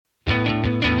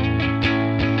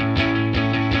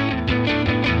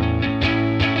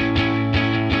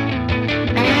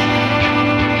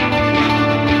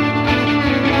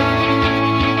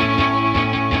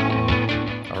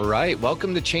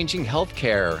welcome to Changing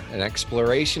Healthcare, an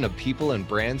exploration of people and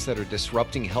brands that are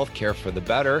disrupting healthcare for the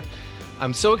better.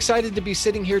 I'm so excited to be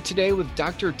sitting here today with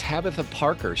Dr. Tabitha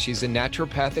Parker. She's a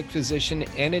naturopathic physician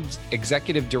and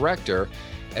executive director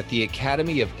at the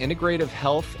Academy of Integrative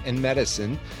Health and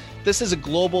Medicine. This is a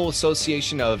global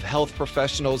association of health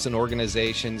professionals and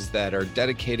organizations that are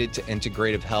dedicated to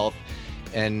integrative health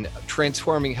and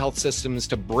transforming health systems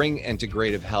to bring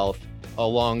integrative health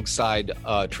alongside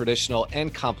traditional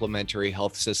and complementary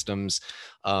health systems.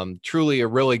 Truly a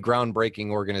really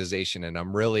groundbreaking organization, and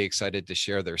I'm really excited to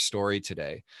share their story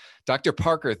today. Dr.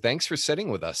 Parker, thanks for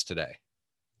sitting with us today.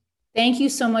 Thank you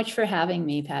so much for having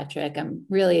me, Patrick.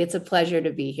 It's a pleasure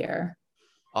to be here.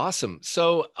 Awesome.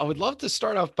 So I would love to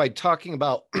start off by talking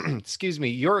about,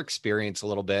 your experience a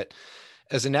little bit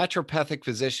as a naturopathic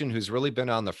physician who's really been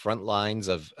on the front lines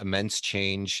of immense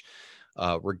change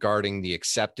regarding the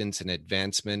acceptance and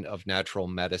advancement of natural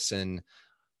medicine.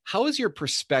 How has your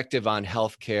perspective on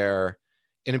healthcare,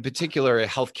 and in particular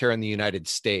healthcare in the United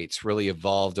States, really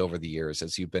evolved over the years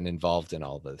as you've been involved in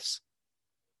all this?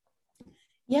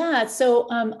 Yeah, so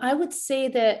I would say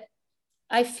that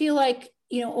I feel like,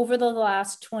 over the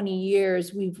last 20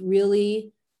 years, we've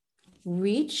really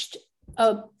reached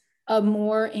a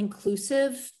more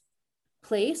inclusive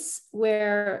place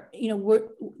where,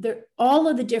 all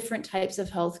of the different types of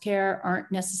healthcare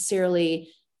aren't necessarily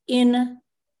in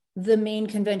the main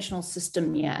conventional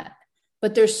system yet,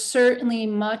 but there's certainly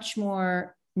much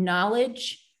more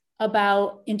knowledge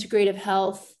about integrative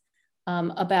health,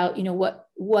 about, what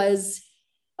was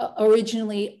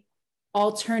originally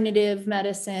alternative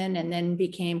medicine and then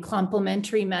became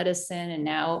complementary medicine. And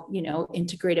now,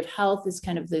 integrative health is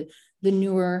kind of the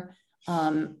newer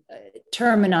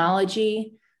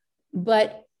terminology.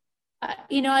 But,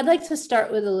 I'd like to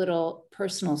start with a little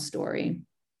personal story.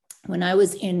 When I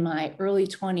was in my early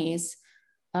 20s,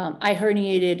 I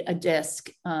herniated a disc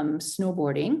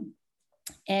snowboarding.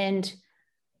 And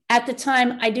at the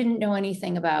time, I didn't know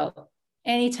anything about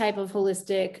any type of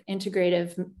holistic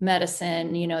integrative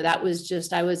medicine. That was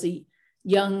just, I was a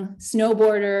young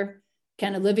snowboarder,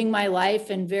 kind of living my life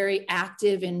and very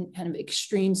active in kind of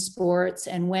extreme sports,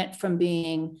 and went from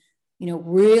being,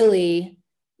 really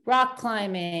rock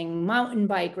climbing, mountain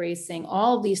bike racing,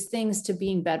 all of these things, to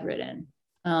being bedridden.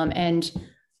 And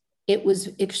it was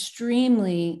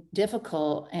extremely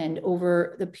difficult. And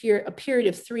over a period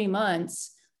of 3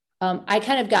 months, I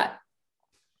kind of got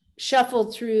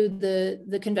shuffled through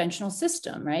the conventional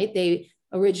system, right?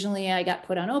 Originally I got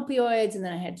put on opioids, and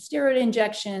then I had steroid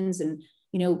injections, and,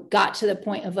 got to the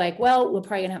point of like, well, we're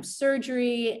probably gonna have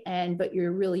surgery, but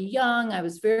you're really young. I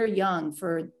was very young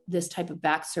for this type of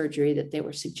back surgery that they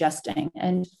were suggesting.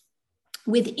 And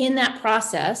within that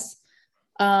process,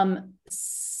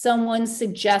 someone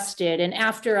suggested, and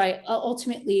after I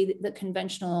ultimately, the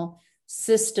conventional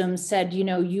system said,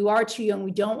 you are too young,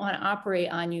 we don't want to operate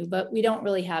on you, but we don't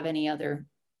really have any other,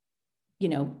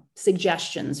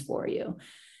 suggestions for you.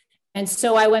 And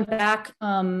so I went back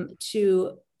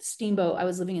to Steamboat. I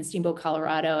was living in Steamboat,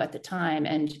 Colorado at the time,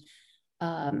 and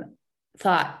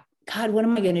thought, God, what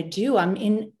am I going to do? I'm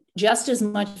in just as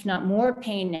much, if not more,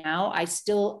 pain now. I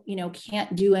still,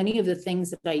 can't do any of the things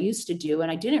that I used to do.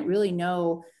 And I didn't really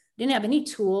know, didn't have any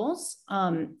tools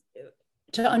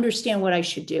to understand what I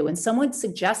should do. And someone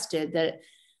suggested that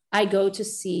I go to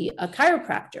see a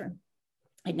chiropractor.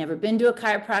 I'd never been to a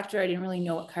chiropractor. I didn't really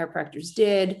know what chiropractors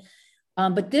did.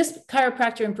 But this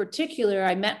chiropractor in particular,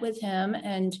 I met with him,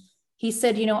 and he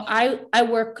said, I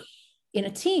work in a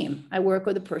team. I work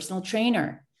with a personal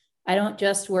trainer. I don't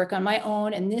just work on my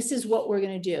own, and this is what we're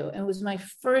going to do. And it was my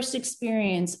first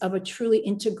experience of a truly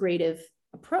integrative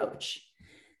approach.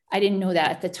 I didn't know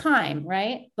that at the time,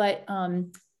 right? But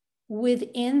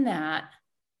within that,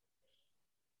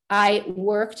 I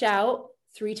worked out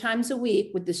 3 times a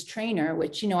week with this trainer,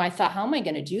 which, I thought, how am I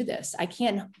going to do this? I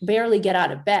can't barely get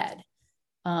out of bed.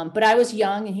 But I was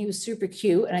young, and he was super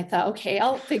cute. And I thought, okay,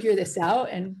 I'll figure this out.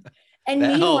 And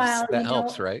meanwhile, that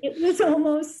helps, right? It was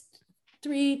almost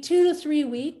 2 to 3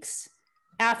 weeks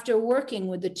after working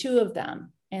with the two of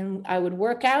them. And I would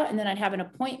work out, and then I'd have an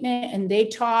appointment, and they'd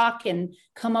talk and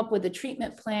come up with a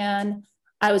treatment plan.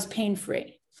 I was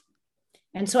pain-free.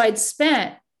 And so I'd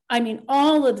spent,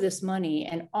 all of this money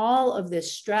and all of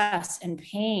this stress and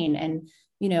pain, and,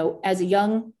 as a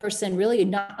young person, really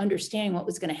not understanding what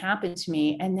was going to happen to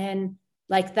me. And then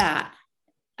like that,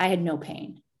 I had no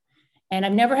pain. And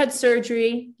I've never had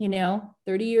surgery, 30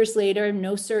 years later,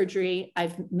 no surgery.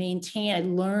 I've maintained, I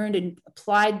learned and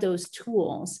applied those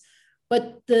tools.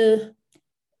 But the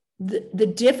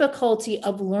difficulty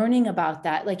of learning about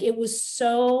that, like, it was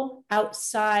so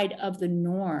outside of the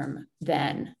norm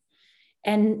then.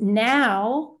 And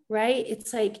now, right,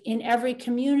 it's like in every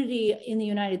community in the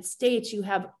United States, you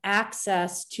have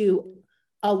access to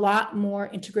a lot more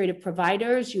integrative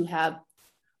providers. You have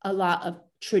a lot of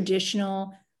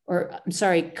traditional, or I'm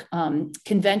sorry,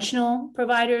 conventional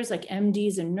providers like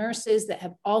MDs and nurses that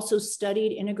have also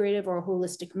studied integrative or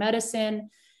holistic medicine.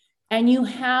 And you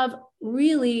have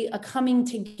really a coming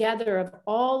together of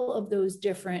all of those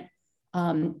different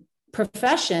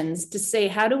professions to say,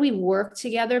 how do we work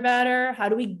together better? How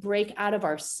do we break out of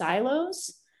our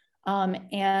silos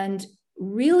and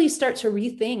really start to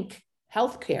rethink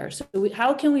healthcare? So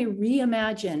how can we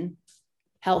reimagine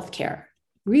healthcare?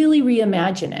 Really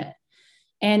reimagine it.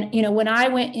 And, you know, when I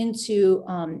went into,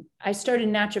 I started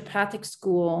naturopathic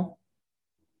school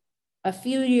a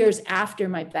few years after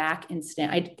my back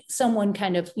incident. Someone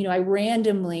kind of, you know, I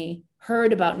randomly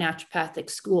heard about naturopathic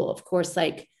school. Of course,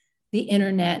 like the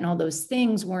internet and all those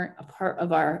things weren't a part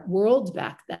of our world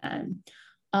back then.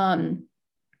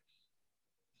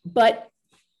 But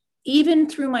even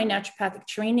through my naturopathic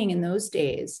training in those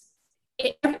days,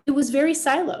 it was very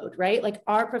siloed, right? Like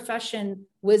our profession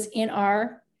was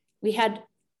we had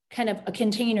kind of a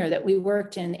container that we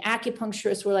worked in. The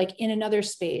acupuncturists were like in another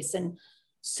space. And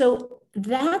so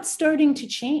that's starting to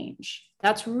change.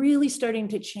 That's really starting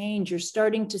to change. You're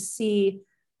starting to see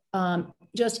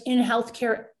just in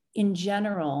healthcare in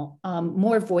general,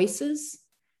 more voices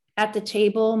at the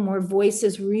table, more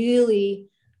voices really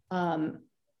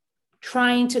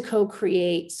trying to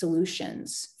co-create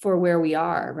solutions for where we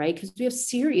are, right? Because we have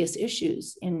serious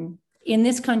issues in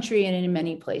this country and in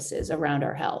many places around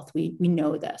our health. We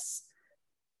know this.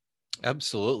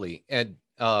 Absolutely. And,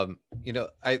 you know,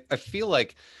 I feel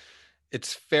like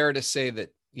it's fair to say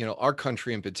that, you know, our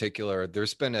country in particular,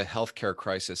 there's been a healthcare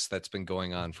crisis that's been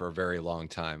going on for a very long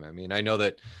time. I mean, I know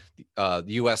that the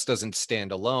US doesn't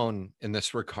stand alone in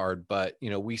this regard, but, you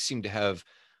know, we seem to have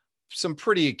some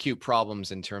pretty acute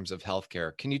problems in terms of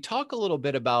healthcare. Can you talk a little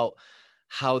bit about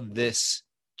how this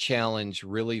challenge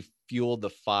really fueled the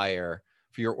fire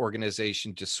for your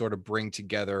organization to sort of bring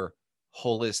together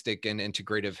holistic and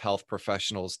integrative health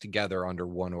professionals together under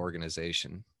one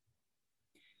organization?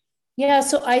 Yeah,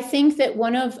 so I think that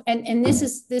and this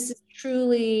is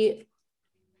truly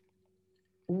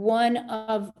one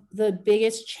of the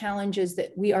biggest challenges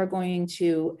that we are going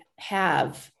to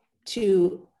have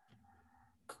to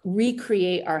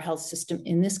recreate our health system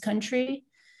in this country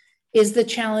is the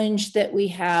challenge that we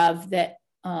have that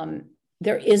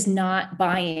there is not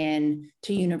buy-in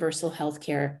to universal health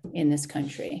care in this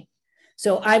country.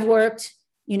 So I've worked,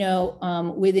 you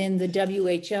know, within the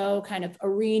WHO kind of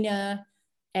arena.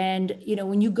 And, you know,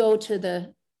 when you go to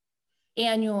the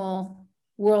annual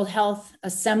World Health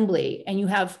Assembly and you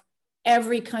have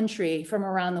every country from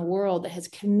around the world that has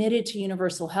committed to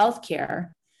universal health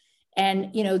care,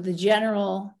 and, you know, the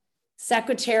general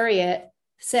secretariat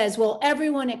says, well,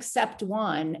 everyone except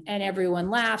one, and everyone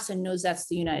laughs and knows that's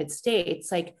the United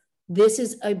States. Like, this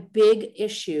is a big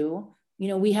issue. You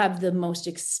know, we have the most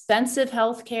expensive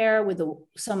healthcare with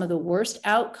some of the worst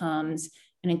outcomes.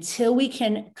 And until we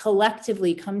can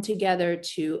collectively come together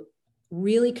to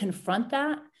really confront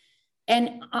that,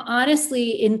 and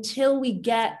honestly, until we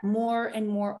get more and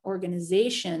more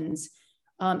organizations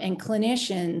and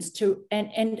clinicians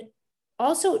and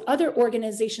also other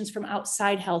organizations from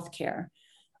outside healthcare,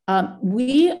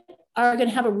 we are going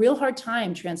to have a real hard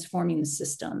time transforming the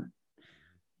system.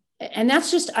 And that's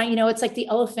just, you know, it's like the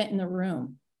elephant in the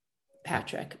room,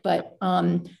 Patrick. But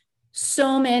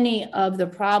so many of the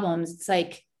problems, it's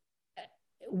like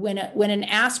when an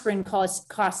aspirin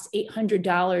costs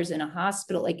 $800 in a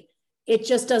hospital, like it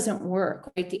just doesn't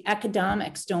work, right? The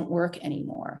economics don't work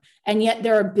anymore. And yet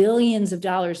there are billions of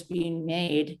dollars being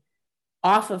made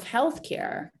off of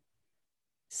healthcare.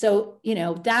 So, you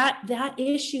know, that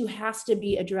issue has to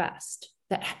be addressed.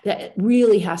 That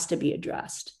really has to be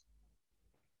addressed.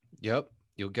 Yep.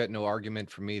 You'll get no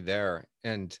argument from me there.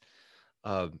 And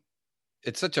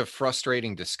it's such a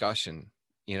frustrating discussion,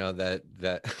 you know,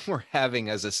 that we're having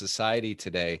as a society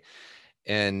today.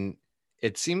 And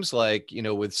it seems like, you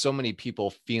know, with so many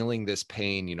people feeling this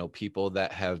pain, you know, people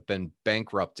that have been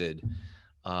bankrupted,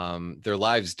 their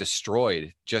lives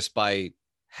destroyed just by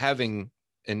having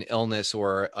an illness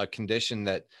or a condition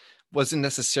that wasn't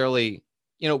necessarily,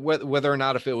 you know, whether or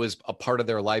not if it was a part of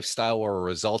their lifestyle or a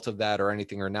result of that or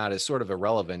anything or not is sort of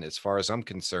irrelevant as far as I'm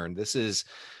concerned. This is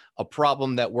a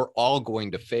problem that we're all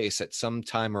going to face at some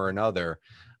time or another.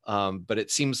 But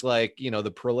it seems like, you know,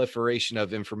 the proliferation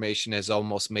of information has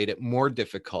almost made it more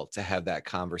difficult to have that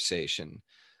conversation.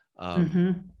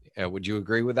 Would you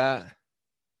agree with that?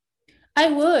 I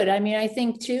would. I mean, I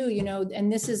think too,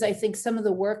 and this is, I think, some of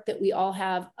the work that we all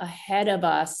have ahead of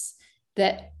us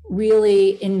that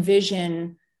really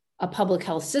envision a public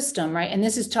health system, right? And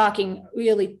this is talking,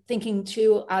 really thinking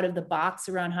too out of the box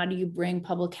around how do you bring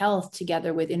public health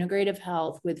together with integrative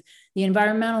health, with the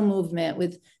environmental movement,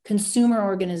 with consumer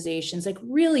organizations, like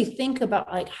really think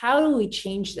about like, how do we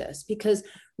change this? Because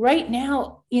right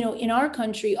now, in our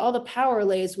country, all the power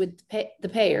lays with the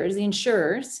payers, the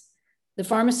insurers, the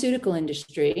pharmaceutical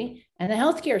industry, and the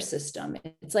healthcare system.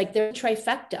 It's like they're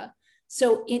trifecta.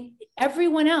 So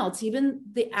everyone else, even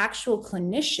the actual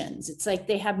clinicians, it's like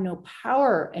they have no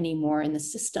power anymore in the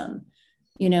system.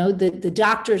 The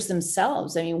doctors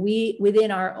themselves. I mean, we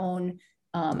within our own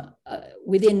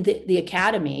within the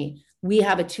academy, we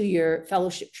have a 2-year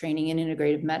fellowship training in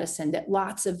integrative medicine that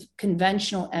lots of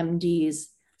conventional MDs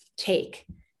take,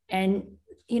 and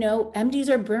MDs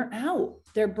are burnt out.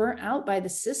 They're burnt out by the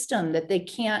system that they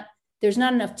can't. There's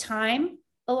not enough time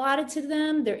allotted to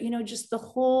them. They're just the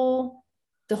whole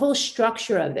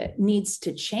structure of it needs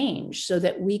to change so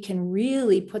that we can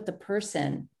really put the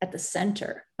person at the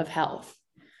center of health,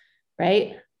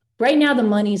 right? Right now, the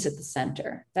money's at the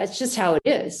center. That's just how it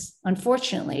is.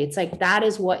 Unfortunately, it's like that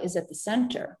is what is at the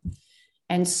center.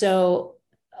 And so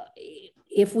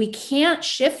if we can't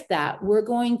shift that, we're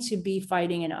going to be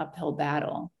fighting an uphill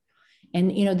battle. And,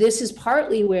 this is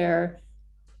partly where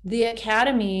the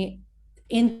academy,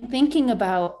 in thinking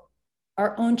about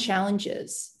our own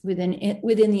challenges within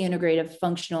the integrative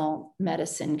functional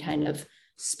medicine kind of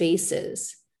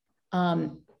spaces,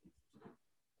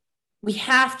 we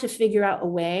have to figure out a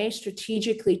way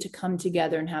strategically to come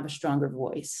together and have a stronger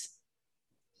voice,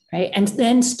 right? And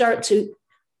then start to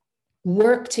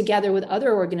work together with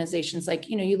other organizations. Like,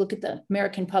 you look at the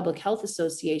American Public Health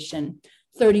Association,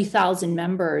 30,000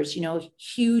 members,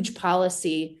 huge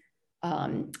policy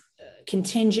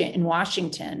contingent in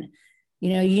Washington.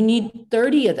 You need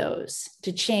 30 of those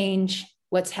to change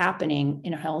what's happening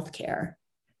in healthcare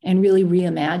and really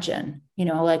reimagine,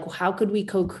 like how could we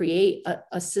co-create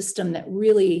a system that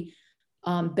really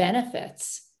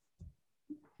benefits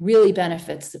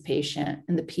the patient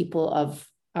and the people of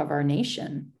our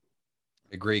nation.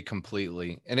 Agree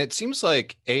completely. And it seems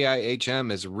like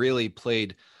AIHM has really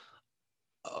played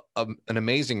an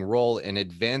amazing role in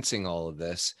advancing all of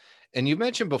this. And you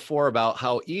mentioned before about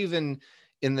how even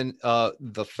in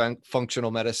the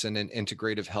functional medicine and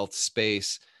integrative health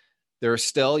space, there are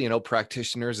still,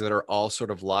 practitioners that are all sort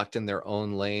of locked in their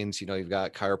own lanes. You've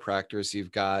got chiropractors,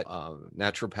 you've got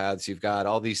naturopaths, you've got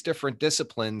all these different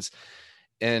disciplines.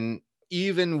 And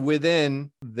even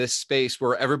within this space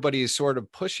where everybody is sort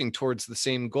of pushing towards the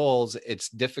same goals, it's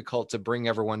difficult to bring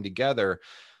everyone together.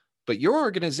 But your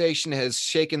organization has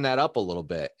shaken that up a little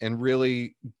bit and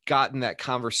really gotten that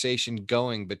conversation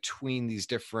going between these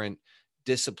different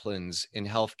disciplines in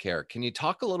healthcare. Can you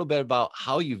talk a little bit about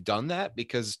how you've done that?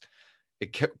 Because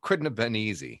it couldn't have been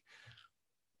easy.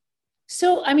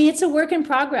 So, I mean, it's a work in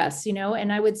progress,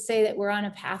 and I would say that we're on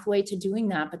a pathway to doing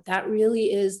that, but that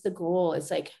really is the goal.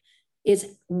 It's like,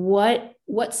 what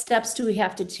steps do we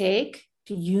have to take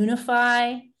to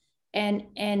unify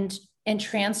and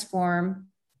transform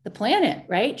the planet,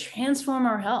 right? Transform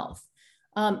our health.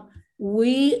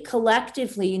 We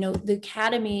collectively, the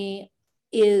Academy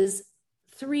is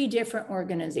 3 different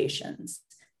organizations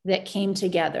that came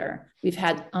together. We've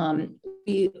had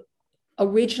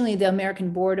originally the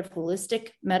American Board of Holistic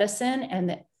Medicine and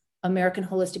the American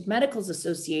Holistic Medicals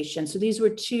Association. So these were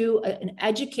 2, an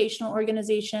educational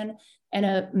organization and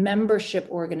a membership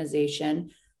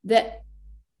organization that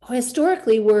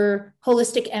historically were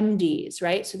holistic MDs,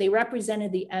 right? So they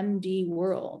represented the MD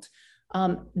world.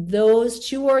 Those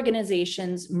 2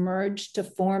 organizations merged to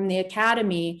form the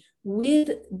Academy with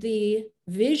the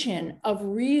vision of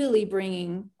really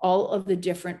bringing all of the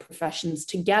different professions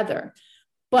together.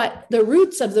 But the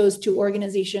roots of those 2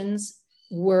 organizations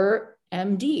were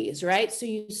MDs, right? So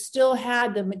you still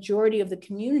had the majority of the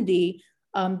community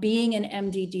being an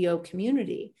MDDO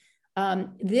community.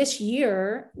 This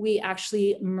year, we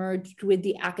actually merged with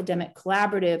the Academic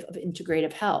Collaborative of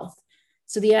Integrative Health.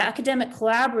 So the Academic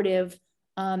Collaborative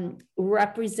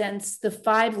represents the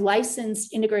 5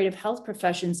 licensed integrative health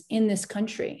professions in this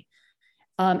country.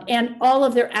 And all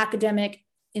of their academic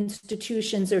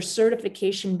institutions, their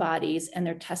certification bodies, and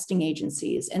their testing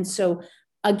agencies. And so,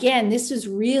 again, this is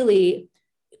really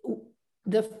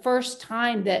the first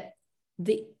time that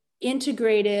the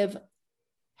integrative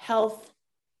health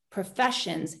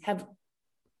professions have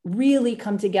really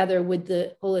come together with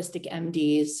the holistic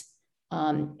MDs.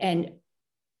 And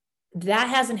that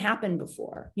hasn't happened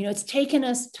before. It's taken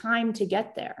us time to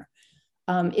get there.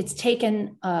 it's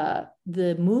taken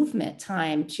the movement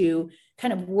time to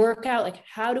kind of work out, like,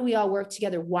 how do we all work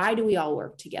together? Why do we all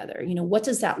work together? What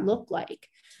does that look like?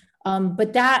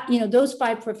 But that, those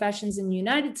 5 professions in the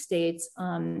United States,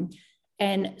 and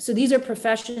so these are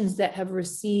professions that have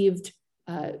received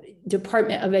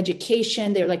Department of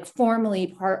Education. They're like formally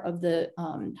part of the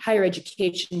higher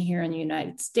education here in the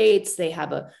United States. They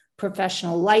have a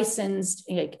professional license,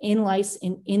 like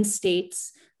in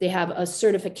states. They have a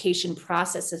certification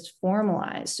process that's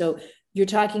formalized. So you're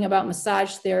talking about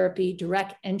massage therapy,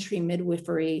 direct entry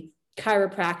midwifery,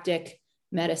 chiropractic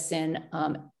medicine,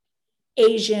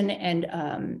 Asian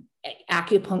and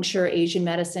acupuncture, Asian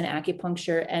medicine,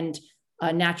 acupuncture, and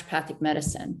naturopathic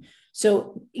medicine.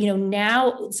 So,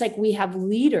 now it's like we have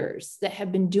leaders that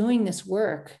have been doing this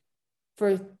work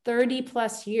for 30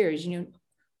 plus years.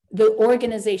 The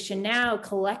organization now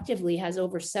collectively has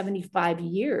over 75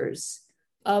 years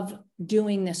of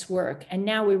doing this work. And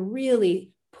now we're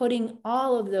really putting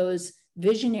all of those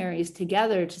visionaries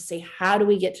together to say, how do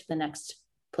we get to the next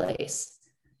place?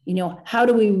 How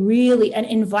do we really, and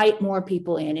invite more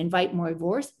people in, invite more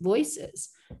voices?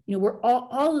 We're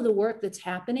all of the work that's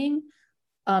happening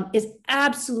is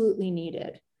absolutely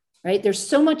needed, right? There's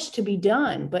so much to be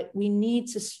done, but we need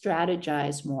to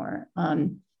strategize more.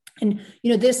 And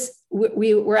this,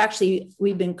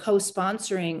 we've been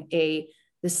co-sponsoring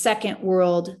the Second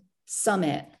World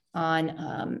Summit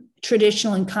on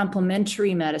traditional and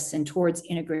complementary medicine towards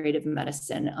integrative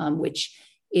medicine, which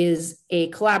is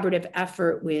a collaborative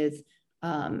effort with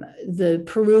the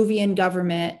Peruvian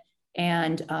government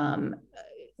and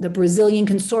the Brazilian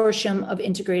Consortium of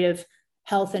Integrative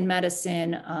Health and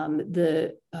Medicine,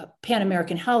 the Pan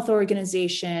American Health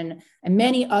Organization, and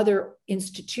many other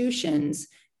institutions.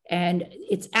 And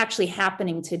it's actually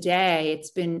happening today.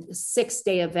 It's been a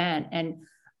 6-day event, and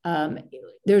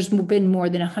there's been more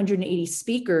than 180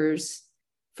 speakers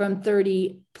from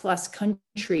 30 plus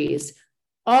countries,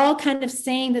 all kind of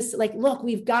saying this, like, look,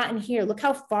 we've gotten here. Look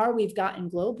how far we've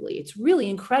gotten globally. It's really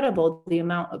incredible, the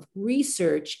amount of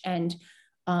research and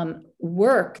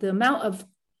work, the amount of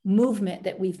movement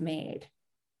that we've made.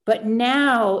 But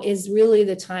now is really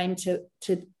the time to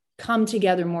come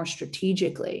together more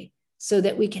strategically so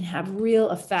that we can have real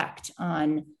effect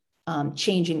on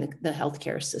changing the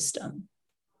healthcare system.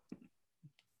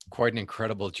 Quite an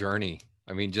incredible journey.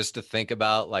 I mean, just to think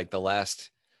about like the last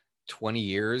 20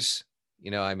 years,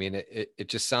 it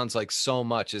just sounds like so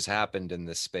much has happened in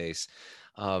this space.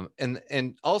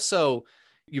 And also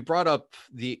you brought up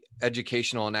the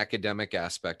educational and academic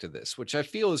aspect of this, which I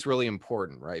feel is really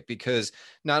important, right? Because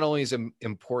not only is it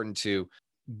important to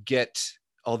get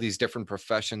all these different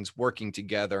professions working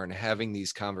together and having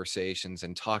these conversations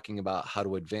and talking about how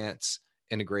to advance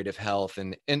integrative health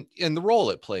and the role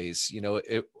it plays,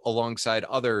 alongside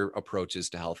other approaches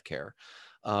to healthcare.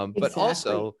 But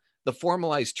also the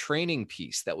formalized training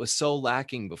piece that was so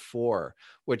lacking before,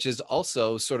 which has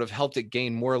also sort of helped it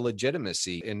gain more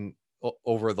legitimacy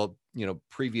over the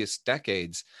previous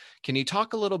decades. Can you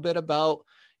talk a little bit about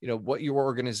what your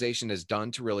organization has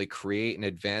done to really create and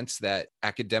advance that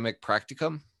academic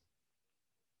practicum?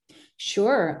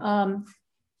 Sure.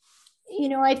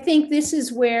 I think this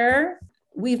is where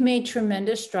we've made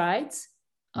tremendous strides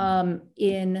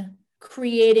in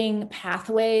creating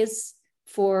pathways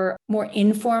for more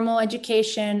informal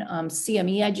education,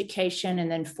 CME education,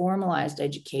 and then formalized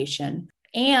education.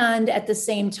 And at the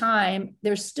same time,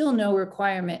 there's still no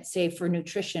requirement, say, for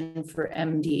nutrition for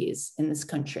MDs in this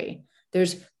country.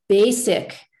 There's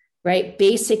basic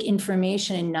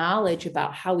information and knowledge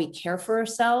about how we care for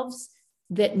ourselves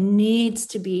that needs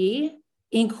to be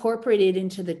incorporated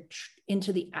into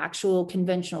the actual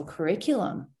conventional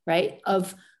curriculum, right,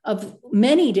 of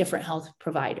many different health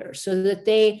providers, so that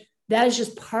that is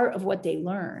just part of what they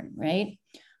learn, right?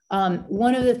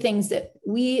 One of the things that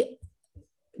we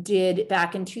did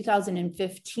back in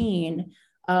 2015,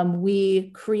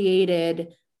 we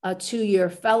created a 2-year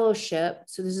fellowship.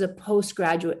 So this is a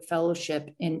postgraduate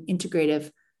fellowship in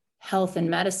integrative health and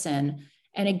medicine.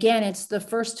 And again, it's the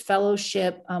first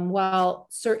fellowship, while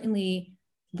certainly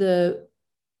the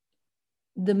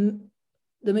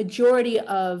majority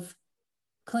of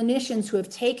clinicians who have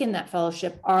taken that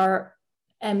fellowship are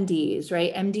MDs,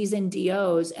 right? MDs and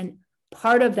DOs. And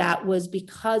part of that was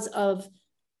because of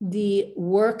the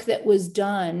work that was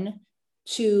done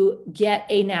to get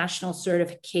a national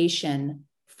certification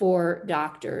for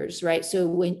doctors, right? So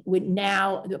when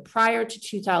now, prior to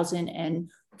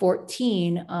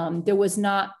 2014, there was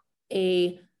not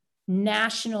a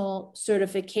national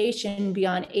certification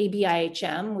beyond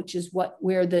ABIHM, which is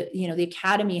where the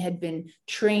academy had been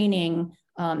training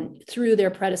through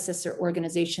their predecessor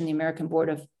organization, the American Board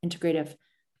of Integrative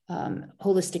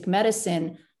Holistic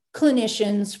Medicine,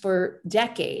 clinicians for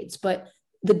decades. But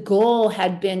the goal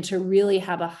had been to really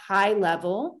have a high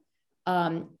level.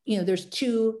 There's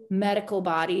two medical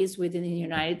bodies within the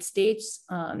United States,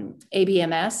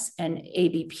 ABMS and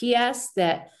ABPS,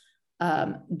 that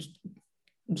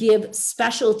give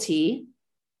specialty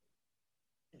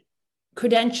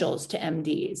credentials to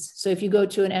MDs. So if you go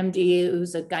to an MD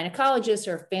who's a gynecologist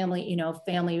or a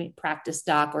family practice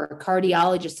doc or a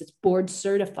cardiologist that's board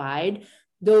certified,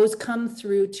 those come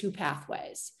through two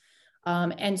pathways.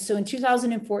 And so in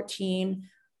 2014,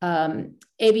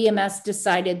 ABMS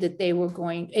decided that they were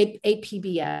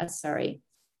APBS, sorry,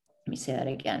 let me say that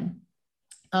again.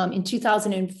 In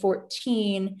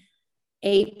 2014,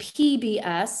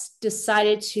 APBS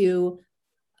decided to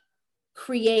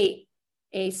create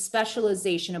a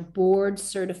specialization, a board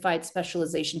certified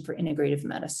specialization for integrative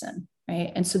medicine,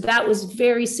 right? And so that was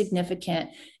very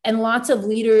significant. And lots of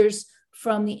leaders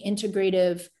from the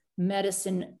integrative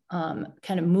medicine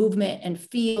kind of movement and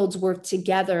fields worked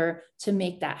together to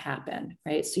make that happen,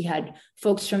 right? So you had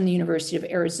folks from the University of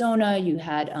Arizona, you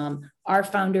had our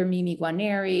founder, Mimi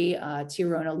Guarneri,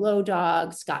 Tirona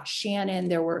Lodog, Scott Shannon.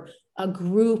 There were a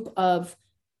group of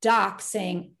docs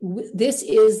saying, this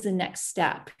is the next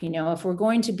step. If we're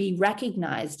going to be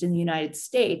recognized in the United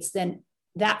States, then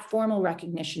that formal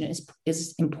recognition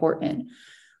is important.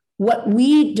 What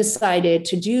we decided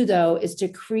to do, though, is to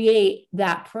create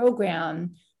that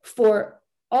program for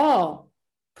all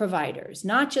providers,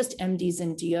 not just MDs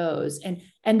and DOs. And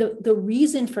the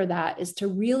reason for that is to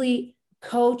really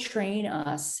co-train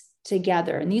us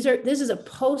together. And this is a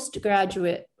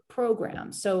postgraduate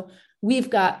program. So we've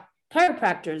got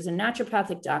chiropractors and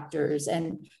naturopathic doctors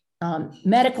and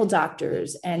medical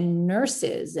doctors and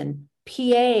nurses and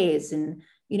PAs and,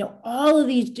 all of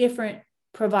these different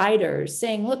providers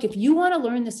saying, look, if you want to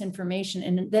learn this information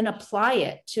and then apply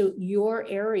it to your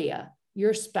area,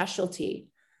 your specialty,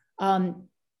 then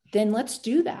let's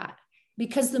do that.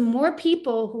 Because the more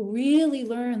people who really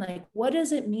learn, like, what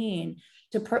does it mean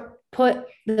to put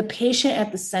the patient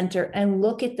at the center and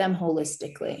look at them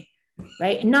holistically,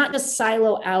 right? And not just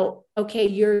silo out, okay,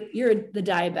 you're the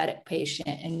diabetic patient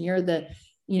and you're the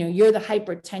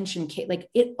hypertension case. Like,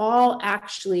 it all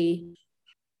actually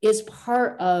is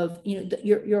part of,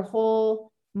 your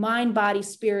whole mind, body,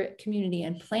 spirit, community,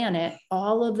 and planet.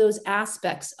 All of those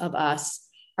aspects of us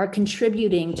are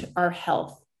contributing to our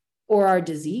health or our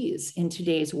disease in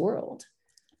today's world.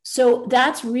 So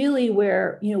that's really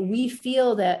where, we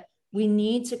feel that we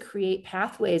need to create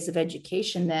pathways of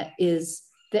education that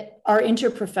are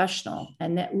interprofessional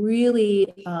and that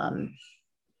really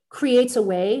creates a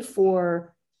way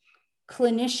for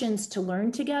clinicians to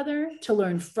learn together, to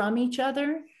learn from each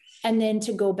other, and then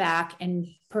to go back and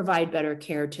provide better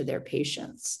care to their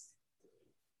patients.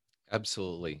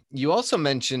 Absolutely. You also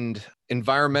mentioned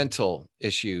environmental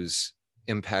issues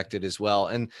impacted as well.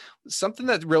 And something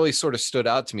that really sort of stood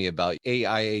out to me about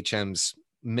AIHM's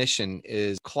mission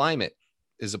is climate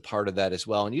is a part of that as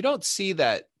well. And you don't see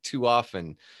that too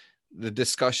often, the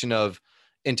discussion of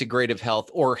integrative health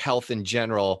or health in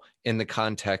general in the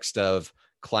context of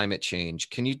climate change.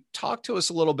 Can you talk to us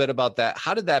a little bit about that?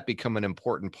 How did that become an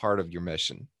important part of your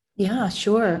mission? Yeah,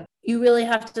 sure. You really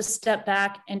have to step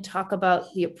back and talk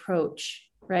about the approach,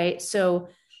 right? So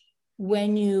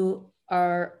when you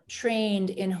are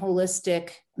trained in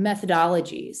holistic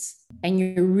methodologies and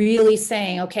you're really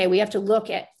saying, okay, we have to look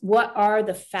at what are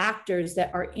the factors that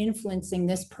are influencing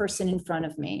this person in front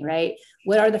of me, right?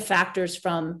 What are the factors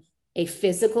from a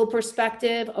physical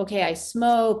perspective? Okay, I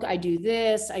smoke, I do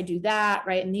this, I do that,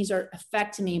 right? And these are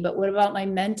affecting me, but what about my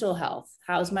mental health?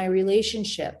 How's my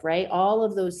relationship, right? All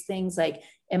of those things, like,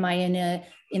 am I in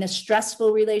a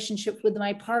stressful relationship with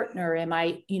my partner? Am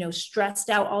I, stressed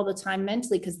out all the time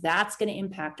mentally? Because that's going to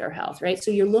impact our health, right?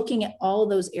 So you're looking at all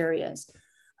those areas.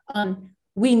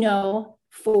 We know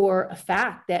for a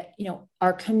fact that,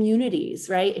 our communities,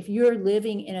 right? If you're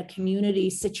living in a community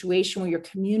situation where your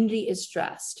community is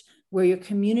stressed, where your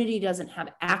community doesn't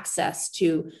have access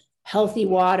to healthy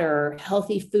water, or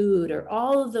healthy food, or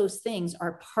all of those things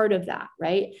are part of that,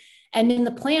 right? And in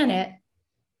the planet,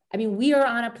 we are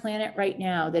on a planet right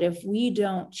now that if we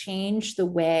don't change the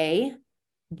way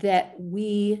that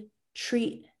we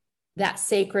treat that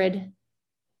sacred,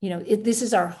 this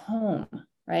is our home,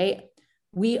 right?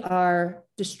 We are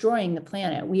destroying the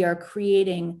planet. We are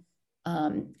creating,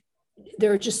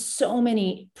 there are just so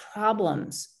many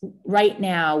problems right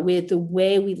now with the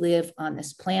way we live on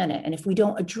this planet. And if we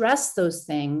don't address those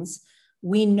things,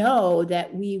 we know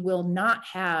that we will not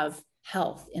have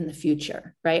health in the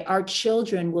future, right? Our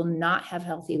children will not have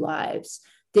healthy lives.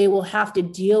 They will have to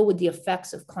deal with the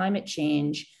effects of climate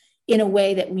change in a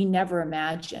way that we never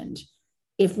imagined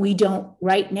if we don't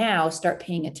right now start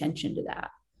paying attention to that.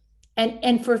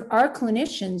 And for our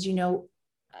clinicians, you know,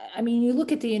 I mean, you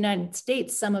look at the United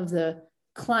States, some of the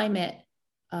climate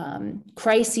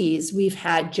crises we've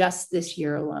had just this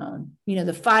year alone, you know,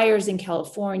 the fires in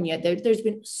California, there's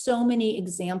been so many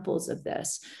examples of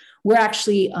this. We're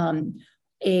actually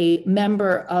a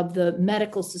member of the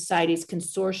Medical Society's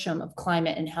Consortium of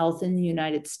Climate and Health in the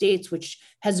United States, which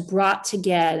has brought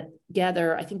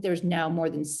together, I think there's now more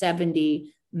than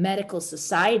 70 medical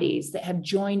societies that have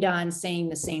joined on saying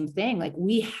the same thing. Like,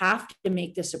 we have to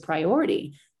make this a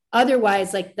priority.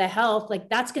 Otherwise, like the health, like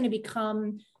that's going to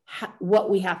become what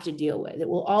we have to deal with. It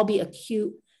will all be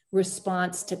acute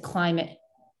response to climate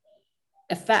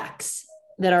effects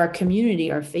that our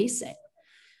community are facing.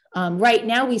 Right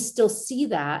now, we still see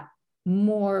that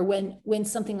more when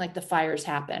something like the fires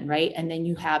happen, right? And then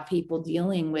you have people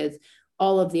dealing with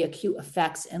all of the acute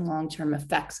effects and long-term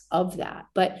effects of that.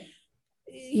 But,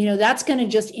 you know, that's going to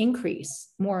just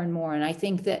increase more and more. And I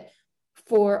think that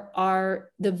for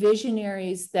the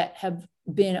visionaries that have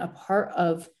been a part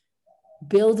of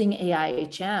building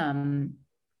AIHM,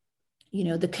 you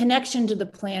know, the connection to the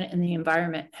planet and the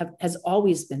environment has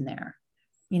always been there.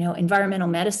 You know, environmental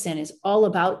medicine is all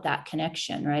about that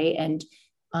connection, right? And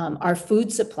our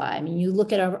food supply, I mean, you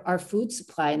look at our food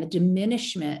supply and the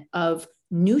diminishment of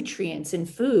nutrients in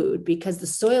food because the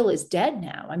soil is dead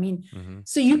now. I mean,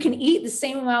 so you can eat the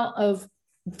same amount of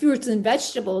fruits and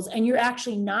vegetables and you're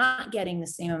actually not getting the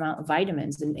same amount of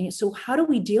vitamins. And so how do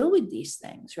we deal with these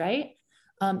things, right?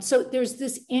 So there's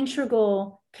this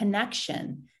integral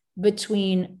connection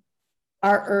between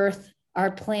our earth,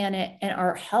 our planet, and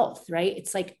our health, right?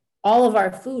 It's like all of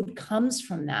our food comes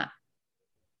from that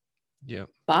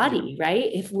body, right?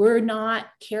 If we're not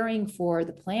caring for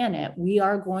the planet, we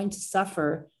are going to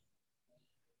suffer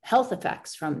health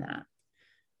effects from that.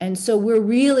 And so we're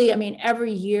really, I mean,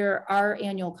 every year, our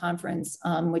annual conference,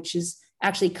 which is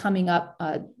actually coming up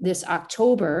this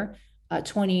October,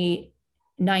 29th,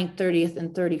 30th,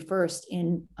 and 31st,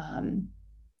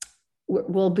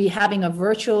 we'll be having a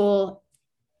virtual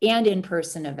and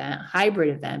in-person event, hybrid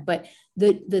event. But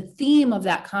the theme of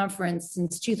that conference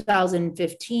since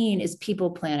 2015 is people,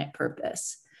 planet,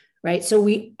 purpose, right? So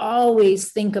we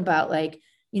always think about, like,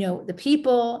 you know, the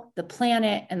people, the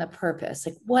planet, and the purpose.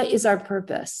 Like, what is our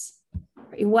purpose?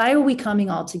 Why are we coming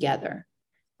all together,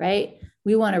 right?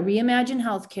 We want to reimagine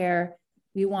healthcare.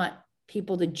 We want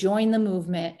people to join the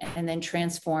movement and then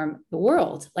transform the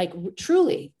world. Like,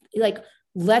 truly, like,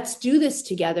 let's do this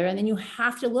together. And then you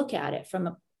have to look at it from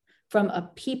a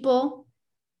people,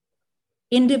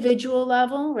 individual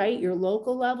level, right? Your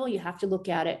local level. You have to look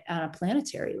at it on a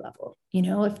planetary level. You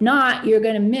know, if not, you're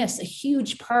going to miss a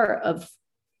huge part of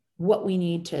what we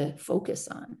need to focus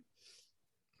on.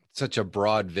 Such a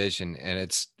broad vision, and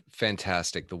it's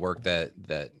fantastic, the work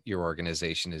that your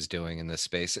organization is doing in this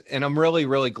space. And I'm really,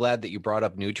 really glad that you brought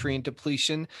up nutrient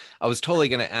depletion. I was totally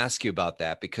going to ask you about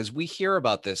that because we hear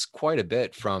about this quite a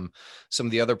bit from some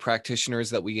of the other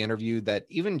practitioners that we interviewed, that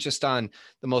even just on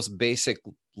the most basic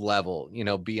level, you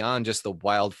know, beyond just the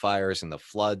wildfires and the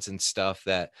floods and stuff,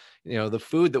 that, you know, the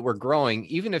food that we're growing,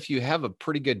 even if you have a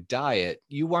pretty good diet,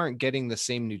 you aren't getting the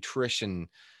same nutrition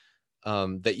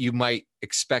that you might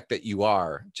expect that you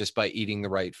are just by eating the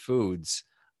right foods,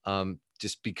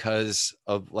 just because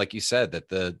of, like you said, that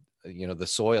the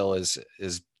soil is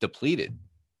depleted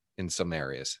in some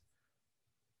areas.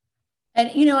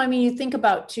 And, you know, I mean, you think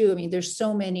about too, I mean, there's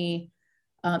so many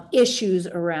issues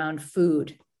around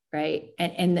food, right?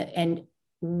 And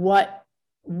what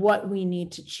we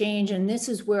need to change. And this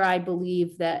is where I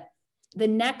believe that the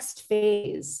next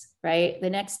phase, right, the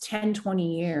next 10,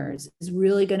 20 years is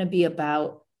really going to be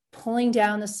about pulling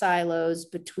down the silos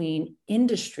between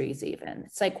industries even.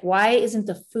 It's like, why isn't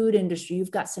the food industry?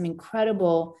 You've got some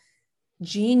incredible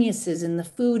geniuses in the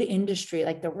food industry,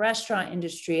 like the restaurant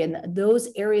industry and those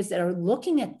areas that are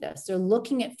looking at this. They're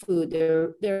looking at food.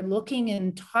 They're looking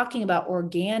and talking about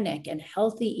organic and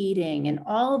healthy eating and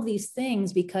all of these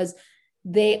things because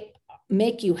they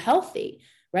make you healthy,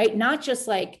 right? Not just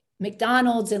like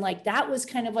McDonald's, and like that was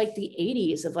kind of like the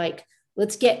 80s of like,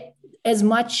 let's get as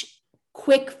much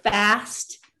quick,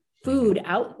 fast food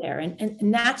out there.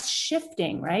 And that's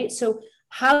shifting, right? So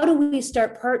how do we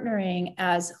start partnering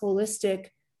as holistic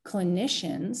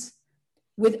clinicians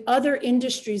with other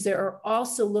industries that are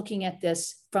also looking at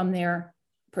this from their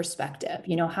perspective?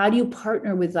 You know, how do you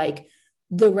partner with like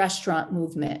the restaurant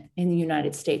movement in the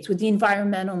United States, with the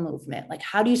environmental movement. Like,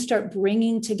 how do you start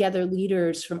bringing together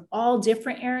leaders from all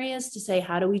different areas to say,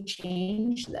 how do we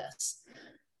change this?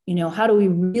 How do we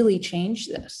really change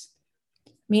this?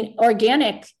 I mean,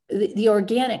 the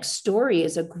organic story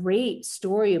is a great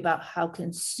story about how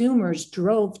consumers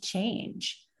drove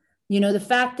change. The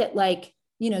fact that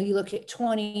you look at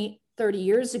 20, 30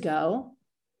 years ago,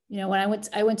 when I went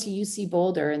to UC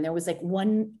Boulder, and there was like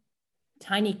one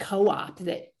tiny co-op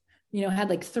that, had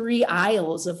like 3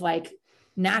 aisles of like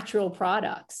natural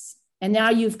products. And now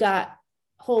you've got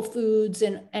Whole Foods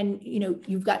and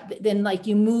you've got, then like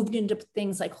you moved into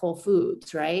things like Whole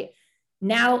Foods, right?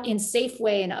 Now in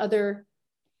Safeway and other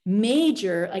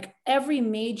major, like every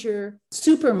major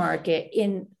supermarket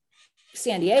in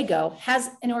San Diego has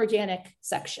an organic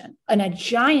section, and a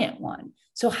giant one.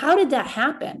 So how did that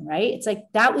happen, right? It's like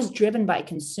that was driven by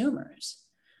consumers.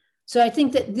 So I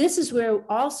think that this is where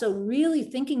also really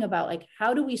thinking about like,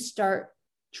 how do we start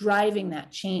driving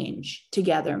that change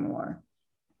together more?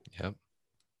 Yep.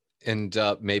 And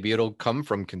maybe it'll come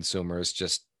from consumers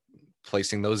just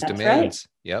placing those That's demands.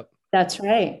 Right. Yep. That's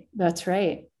right. That's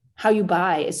right. How you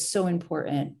buy is so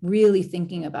important. Really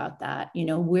thinking about that.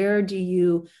 Where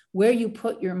you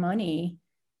put your money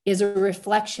is a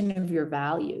reflection of your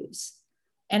values.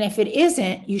 And if it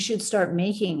isn't, you should start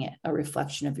making it a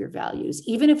reflection of your values,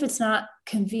 even if it's not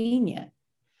convenient.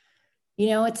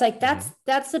 It's like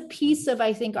that's a piece of,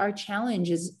 I think, our challenge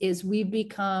is we've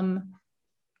become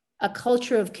a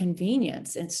culture of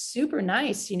convenience. It's super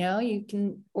nice. You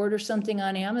can order something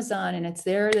on Amazon and it's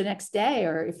there the next day,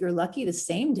 or if you're lucky, the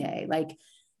same day. Like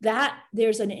that,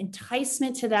 there's an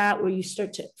enticement to that where you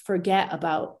start to forget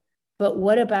about, but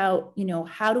what about,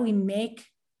 how do we make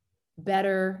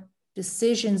better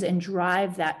decisions and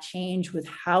drive that change with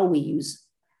how we use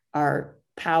our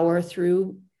power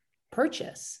through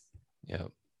purchase? Yeah.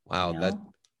 Wow.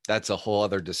 That's a whole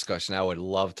other discussion. I would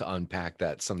love to unpack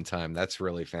that sometime. That's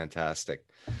really fantastic.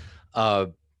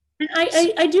 And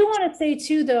I do want to say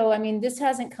too, though, I mean, this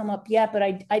hasn't come up yet, but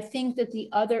I think that the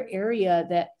other area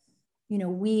that,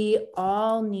 we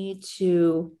all need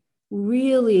to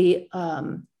really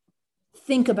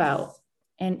think about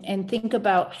and think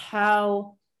about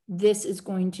how this is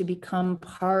going to become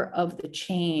part of the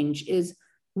change is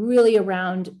really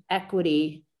around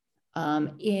equity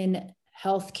in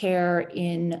healthcare,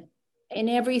 in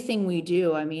everything we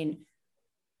do. I mean,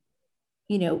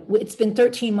 it's been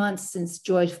 13 months since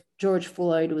George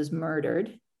Floyd was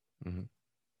murdered. Mm-hmm.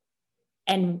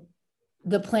 And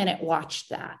the planet watched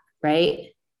that, right?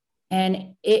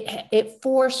 And it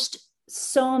forced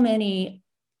so many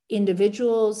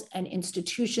individuals and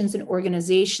institutions and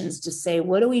organizations to say,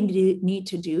 what do we need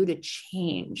to do to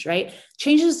change, right?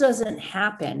 Changes doesn't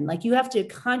happen. Like, you have to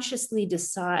consciously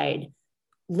decide,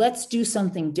 let's do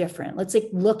something different. Let's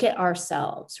look at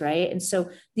ourselves, right? And so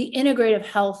the integrative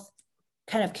health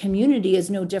kind of community is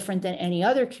no different than any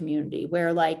other community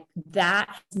where that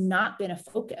has not been a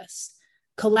focus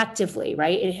collectively,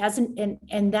 right? It hasn't,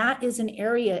 and that is an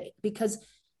area, because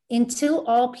until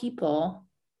all people,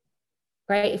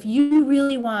 right, if you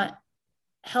really want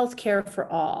healthcare for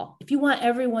all, if you want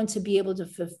everyone to be able to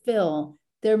fulfill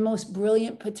their most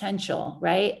brilliant potential,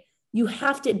 right, you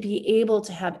have to be able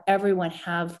to have everyone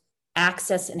have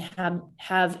access and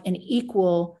have an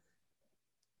equal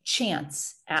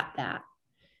chance at that.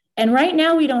 And right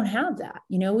now we don't have that.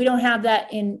 We don't have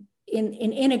that in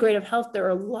integrative health. There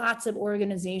are lots of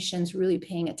organizations really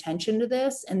paying attention to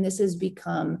this, and this has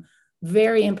become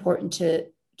very important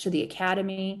to the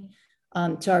academy,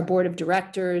 to our board of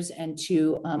directors, and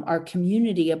to our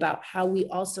community about how we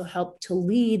also help to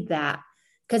lead that,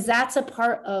 because that's a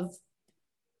part of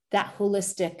that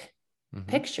holistic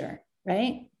picture,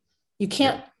 right? You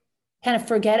can't kind of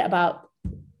forget about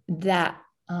that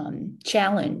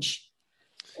challenge,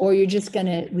 or you're just going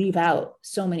to leave out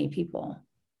so many people.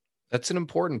 That's an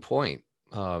important point.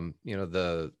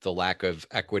 The lack of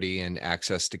equity and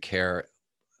access to care.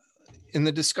 In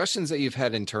the discussions that you've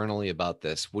had internally about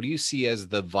this, what do you see as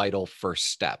the vital first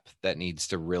step that needs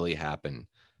to really happen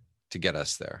to get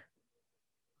us there?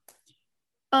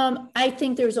 I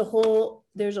think there's a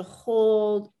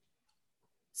whole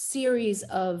series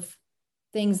of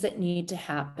things that need to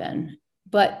happen,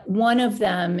 but one of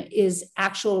them is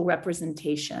actual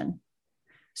representation.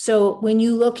 So when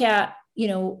you look at,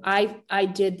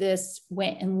 I did this,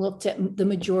 went and looked at the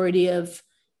majority of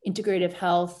integrative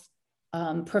health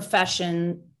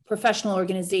professional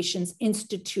organizations,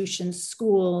 institutions,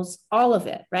 schools, all of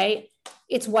it, right?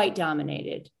 It's white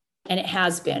dominated, and it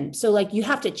has been. So you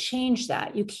have to change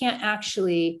that. You can't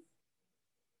actually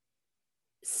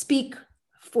speak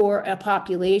for a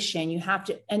population, you have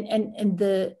to, and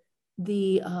the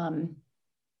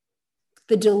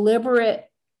deliberate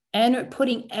and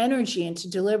putting energy into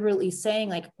deliberately saying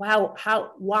like, wow,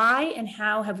 why and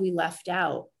how have we left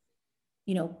out,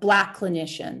 Black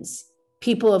clinicians,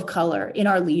 people of color in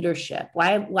our leadership?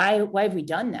 Why have we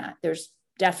done that? There's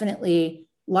definitely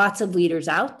lots of leaders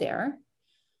out there.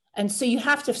 And so you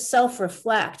have to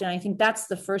self-reflect. And I think that's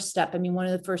the first step. I mean, one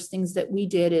of the first things that we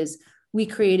did is we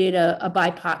created a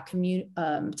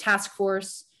BIPOC task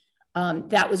force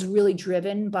that was really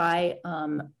driven by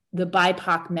the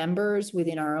BIPOC members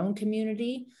within our own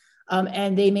community.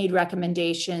 And they made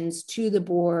recommendations to the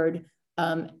board,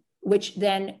 which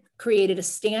then created a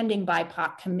standing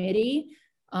BIPOC committee.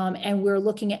 And we're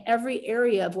looking at every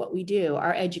area of what we do,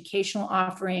 our educational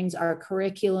offerings, our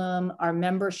curriculum, our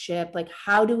membership, like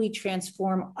how do we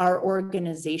transform our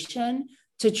organization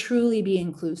to truly be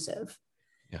inclusive?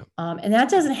 Yeah. And that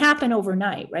doesn't happen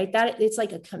overnight, right? That it's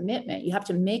like a commitment. You have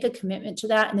to make a commitment to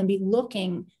that and then be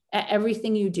looking at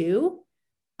everything you do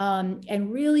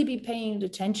and really be paying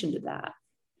attention to that.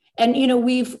 And,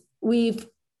 we've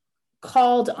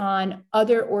called on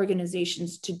other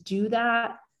organizations to do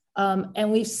that.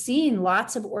 And we've seen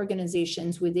lots of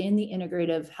organizations within the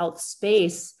integrative health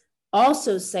space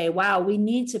also say, wow, we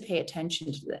need to pay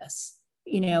attention to this.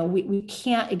 We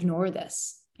can't ignore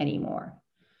this anymore.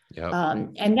 Yep.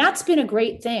 And that's been a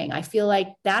great thing. I feel like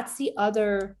that's the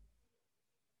other,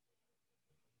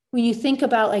 when you think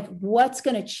about like what's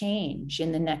going to change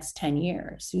in the next 10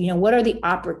 years, what are the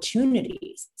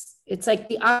opportunities? It's like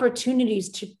the opportunities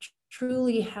to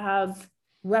truly have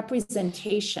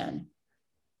representation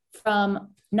from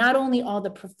not only all the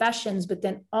professions, but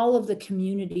then all of the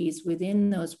communities within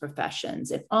those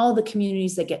professions and all the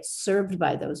communities that get served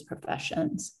by those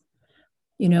professions.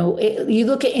 You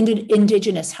look at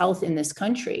indigenous health in this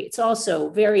country, it's also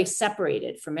very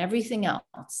separated from everything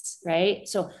else, right?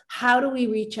 So how do we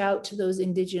reach out to those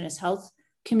indigenous health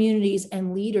communities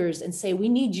and leaders and say, we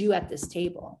need you at this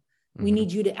table. Mm-hmm. We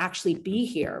need you to actually be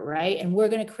here, right? And we're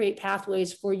going to create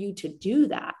pathways for you to do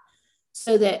that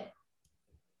so that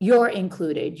you're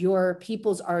included, your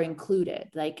peoples are included.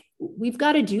 Like we've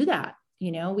got to do that.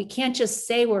 We can't just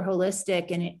say we're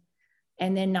holistic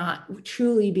and then not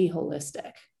truly be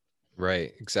holistic.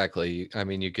 Right. Exactly. I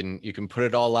mean, you can put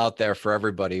it all out there for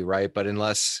everybody, right? But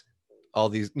unless all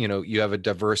these, you have a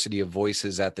diversity of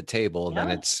voices at the table,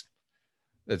 then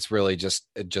it's really just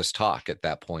talk at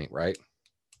that point, right?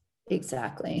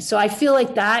 Exactly. So I feel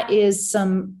like there's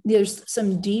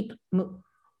some deep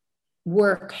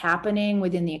work happening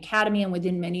within the academy and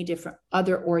within many different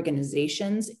other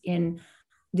organizations in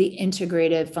the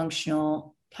integrative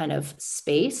functional kind of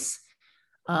space.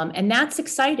 And that's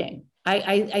exciting.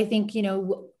 I think,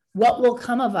 what will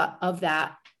come of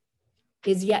that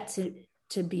is yet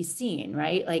to be seen,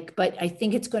 right? But I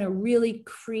think it's going to really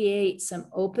create some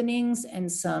openings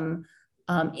and some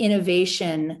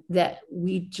innovation that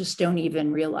we just don't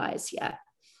even realize yet.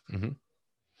 Mm-hmm.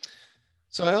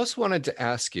 So I also wanted to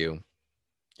ask you,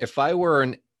 if I were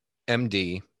an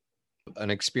MD,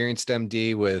 an experienced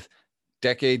MD with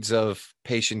decades of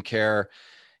patient care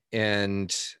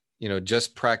and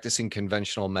just practicing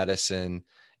conventional medicine,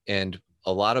 and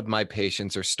a lot of my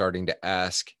patients are starting to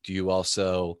ask, do you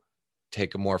also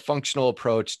take a more functional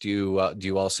approach? Do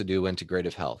you also do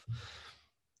integrative health?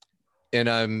 And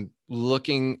I'm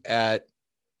looking at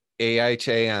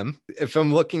AHAM, if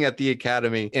I'm looking at the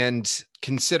academy and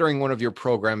considering one of your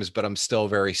programs, but I'm still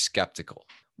very skeptical.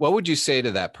 What would you say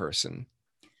to that person?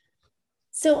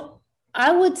 So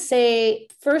I would say,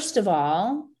 first of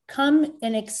all, come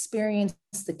and experience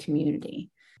the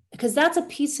community, because that's a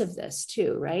piece of this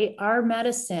too, right? Our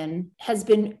medicine has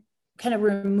been kind of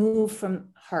removed from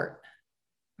heart,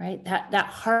 right? That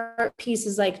heart piece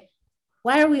is like,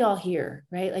 why are we all here,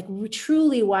 right? Like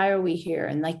truly, why are we here?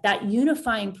 And like that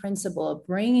unifying principle of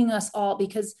bringing us all,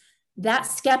 because that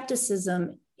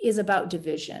skepticism is about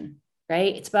division,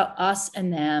 right? It's about us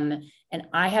and them. And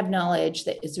I have knowledge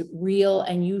that is real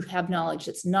and you have knowledge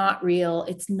that's not real.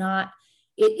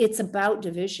 It's about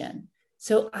division.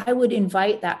 So I would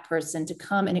invite that person to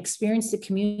come and experience the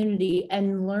community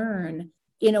and learn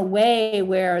in a way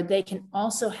where they can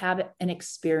also have an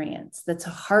experience that's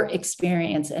a heart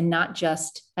experience and not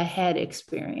just a head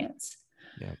experience.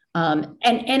 Yeah.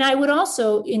 And I would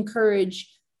also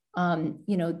encourage,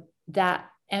 that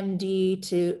MD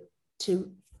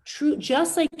to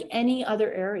just like any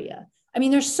other area. I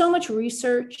mean, there's so much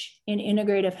research in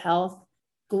integrative health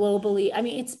globally. I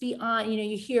mean, it's beyond,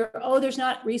 you hear, oh, there's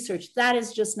not research. That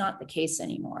is just not the case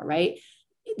anymore, right?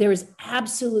 There is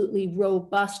absolutely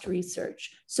robust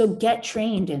research. So get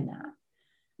trained in that.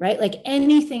 right? Like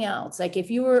anything else. Like if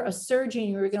you were a surgeon,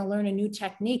 you were going to learn a new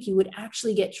technique, you would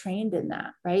actually get trained in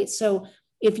that, right? So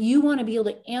if you want to be able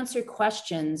to answer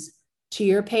questions to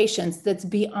your patients that's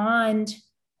beyond,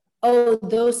 oh,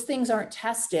 those things aren't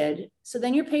tested, so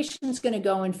then your patient's going to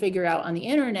go and figure out on the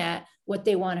internet what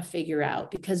they want to figure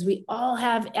out, because we all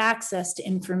have access to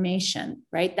information,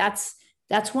 right? That's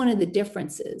one of the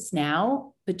differences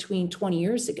now between 20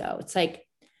 years ago. It's like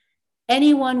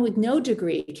anyone with no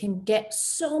degree can get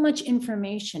so much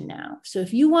information now. So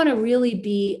if you want to really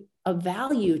be of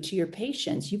value to your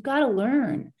patients, you've got to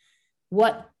learn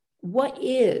what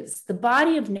is the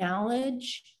body of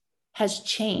knowledge has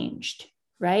changed,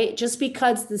 right? Just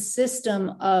because the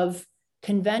system of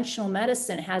conventional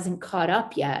medicine hasn't caught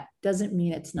up yet doesn't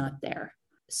mean it's not there.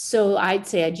 So I'd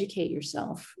say educate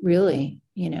yourself, really,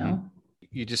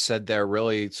 You just said there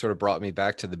really sort of brought me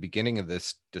back to the beginning of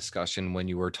this discussion when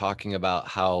you were talking about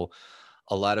how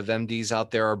a lot of MDs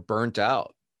out there are burnt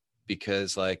out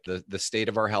because like the state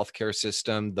of our healthcare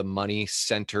system, the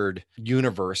money-centered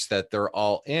universe that they're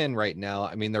all in right now,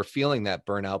 I mean, they're feeling that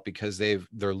burnout because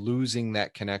they're losing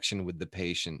that connection with the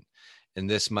patient. And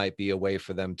this might be a way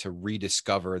for them to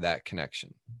rediscover that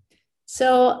connection.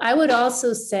 So I would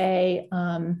also say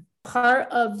part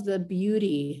of the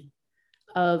beauty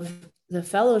of the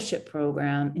fellowship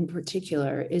program in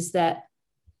particular is that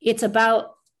it's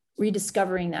about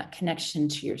rediscovering that connection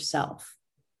to yourself.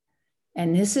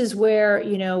 And this is where,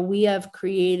 we have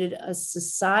created a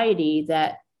society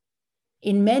that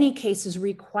in many cases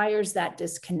requires that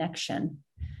disconnection.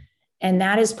 And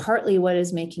that is partly what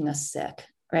is making us sick,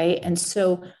 right? And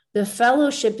so the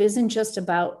fellowship isn't just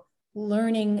about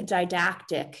learning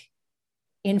didactic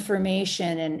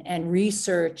information and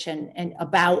research and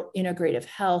about integrative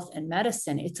health and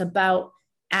medicine. It's about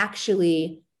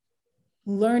actually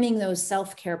learning those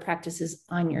self-care practices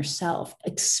on yourself,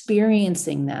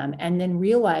 experiencing them, and then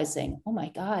realizing, oh my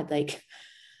God, like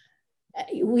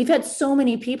we've had so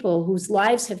many people whose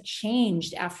lives have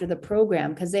changed after the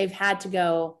program because they've had to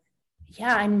go,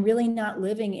 yeah, I'm really not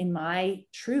living in my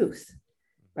truth,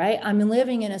 right? I'm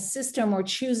living in a system or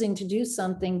choosing to do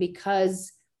something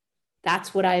because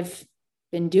that's what I've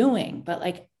been doing, but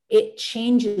like it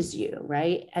changes you,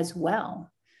 right, as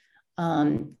well.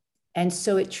 And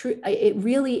so it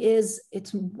really is,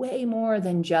 it's way more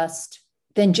than just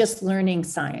learning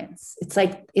science. It's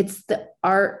like, it's the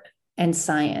art and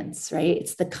science, right?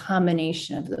 It's the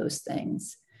combination of those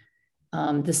things.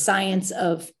 The science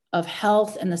of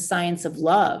health and the science of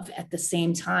love at the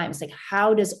same time. It's like,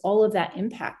 how does all of that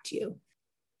impact you?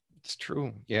 It's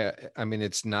true. Yeah. I mean,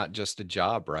 it's not just a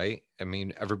job, right? I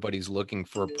mean, everybody's looking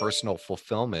for personal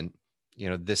fulfillment.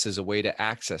 This is a way to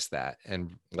access that.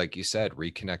 And like you said,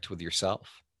 reconnect with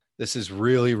yourself. This is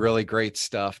really, really great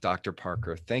stuff, Dr.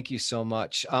 Parker. Thank you so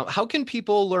much. How can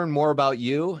people learn more about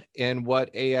you and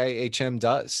what AIHM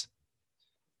does?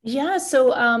 Yeah,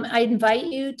 so I invite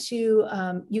you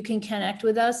to, you can connect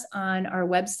with us on our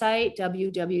website,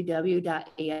 www.aihm.org,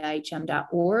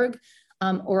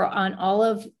 or on all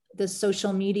of the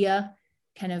social media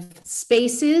kind of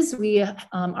spaces. We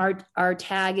our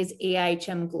tag is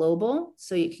AIHM Global,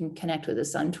 so you can connect with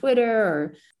us on Twitter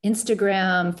or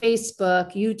Instagram,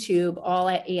 Facebook, YouTube, all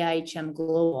at AIHM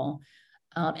Global.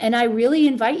 And I really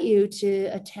invite you to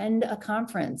attend a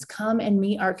conference. Come and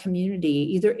meet our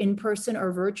community, either in person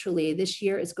or virtually. This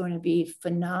year is going to be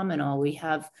phenomenal. We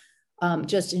have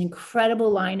just an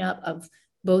incredible lineup of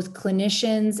both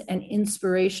clinicians and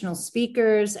inspirational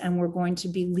speakers, and we're going to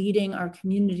be leading our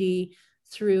community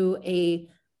through a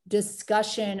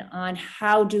discussion on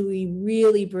how do we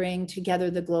really bring together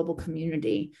the global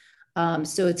community.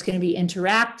 So it's going to be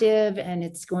interactive, and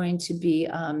it's going to be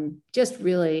just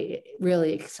really,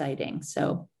 really exciting.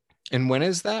 So, and when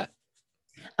is that?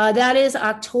 That is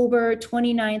October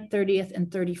 29th, 30th, and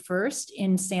 31st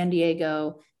in San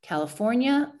Diego,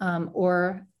 California,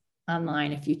 or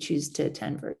online if you choose to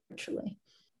attend virtually.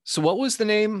 So what was the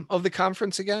name of the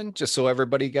conference again, just so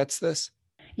everybody gets this?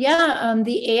 Yeah,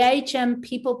 the AIHM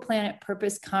People, Planet,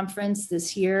 Purpose Conference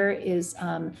this year is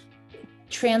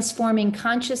transforming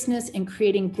consciousness and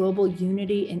creating global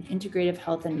unity in integrative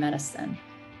health and medicine.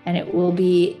 And it will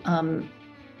be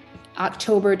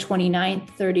October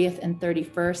 29th, 30th, and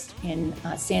 31st in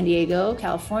San Diego,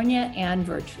 California, and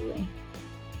virtually.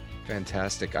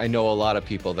 Fantastic. I know a lot of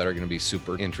people that are going to be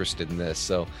super interested in this.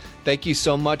 So thank you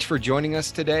so much for joining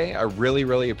us today. I really,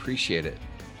 really appreciate it.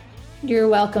 You're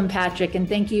welcome, Patrick. And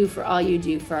thank you for all you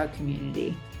do for our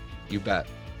community. You bet.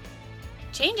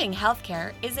 Changing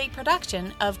Healthcare is a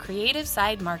production of Creative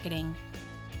Side Marketing.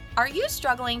 Are you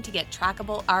struggling to get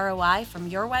trackable ROI from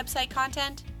your website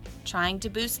content? Trying to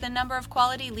boost the number of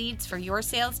quality leads for your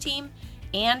sales team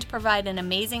and provide an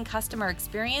amazing customer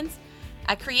experience?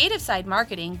 At Creative Side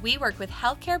Marketing, we work with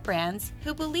healthcare brands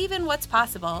who believe in what's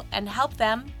possible and help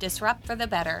them disrupt for the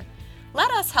better.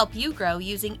 Let us help you grow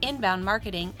using inbound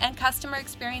marketing and customer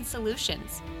experience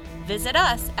solutions. Visit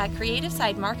us at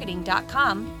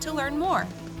creativesidemarketing.com to learn more.